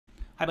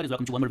Hi buddies,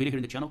 welcome to one more video here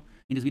in the channel.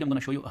 In this video I'm going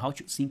to show you how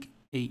to sync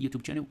a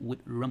YouTube channel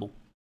with Rumble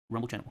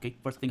channel. Okay,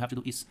 first thing you have to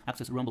do is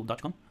access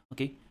rumble.com.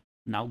 Okay,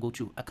 now go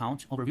to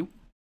account overview.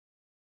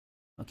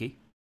 Okay,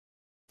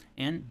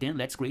 and then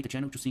let's create a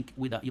channel to sync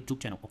with a YouTube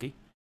channel. Okay,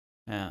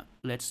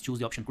 let's choose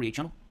the option create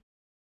channel.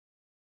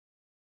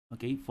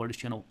 Okay, for this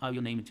channel I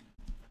will name it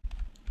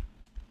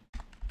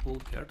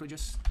old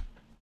cartridges.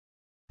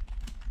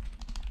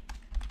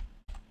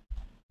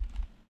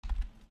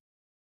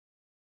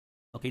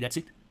 Okay, that's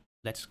it.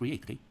 Let's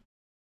create. Okay,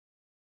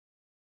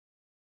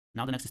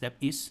 now the next step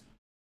is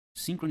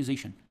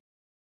synchronization,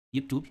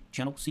 YouTube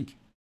channel sync.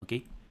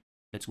 Okay,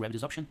 let's grab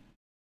this option.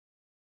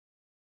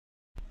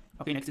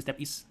 Okay, next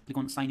step is click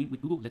on sign in with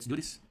Google. Let's do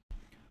this.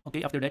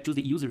 Okay, after that choose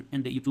the user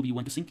and the YouTube you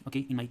want to sync.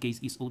 Okay, in my case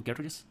is old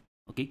cartridges.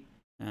 Okay,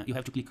 you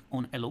have to click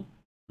on allow.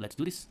 Let's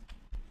do this.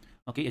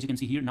 Okay, as you can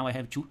see here, now I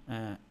have two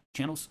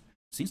channels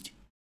synced.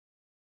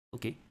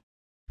 Okay,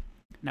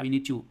 now you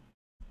need to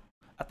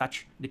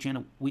attach the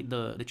channel with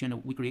the channel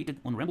we created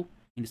on Rumble.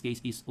 In this case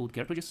is old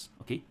cartridges.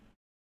 Okay,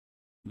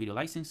 video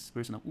license,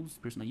 personal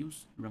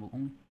use, Rumble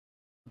only.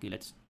 Okay,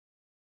 let's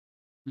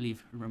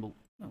leave Rumble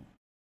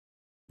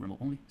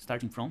only.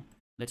 Starting from,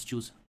 let's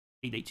choose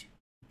a date.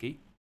 Okay,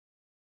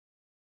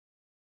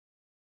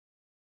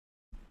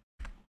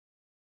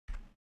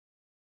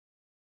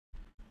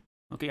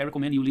 okay, I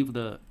recommend you leave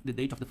the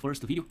date of the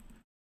first video.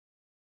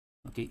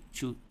 Okay,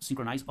 to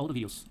synchronize all the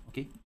videos.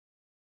 Okay,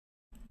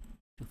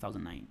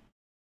 2009.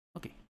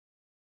 Okay,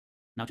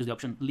 now choose the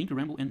option link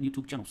Rumble and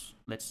YouTube channels.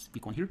 Let's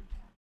click on here.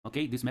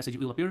 Okay, this message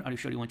will appear. Are you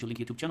sure you want to link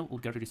YouTube channel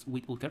old cartridges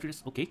with old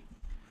cartridges? Okay,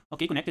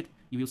 okay, connected.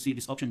 You will see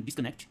this option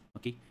disconnect.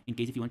 Okay, in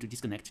case if you want to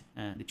disconnect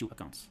the two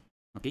accounts.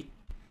 Okay,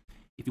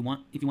 if you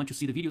want to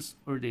see the videos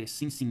or the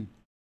syncing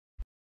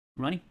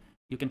running,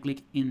 you can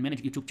click in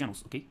manage YouTube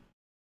channels. Okay,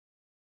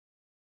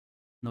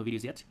 no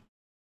videos yet.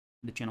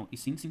 The channel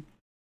is syncing.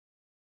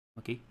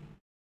 Okay,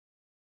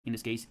 in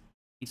this case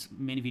it's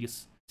many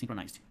videos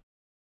synchronized.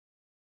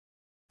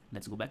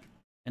 Let's go back,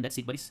 and that's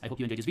it buddies. I hope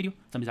you enjoyed this video.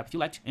 Thumbs up if you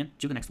liked, and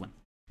till the next one.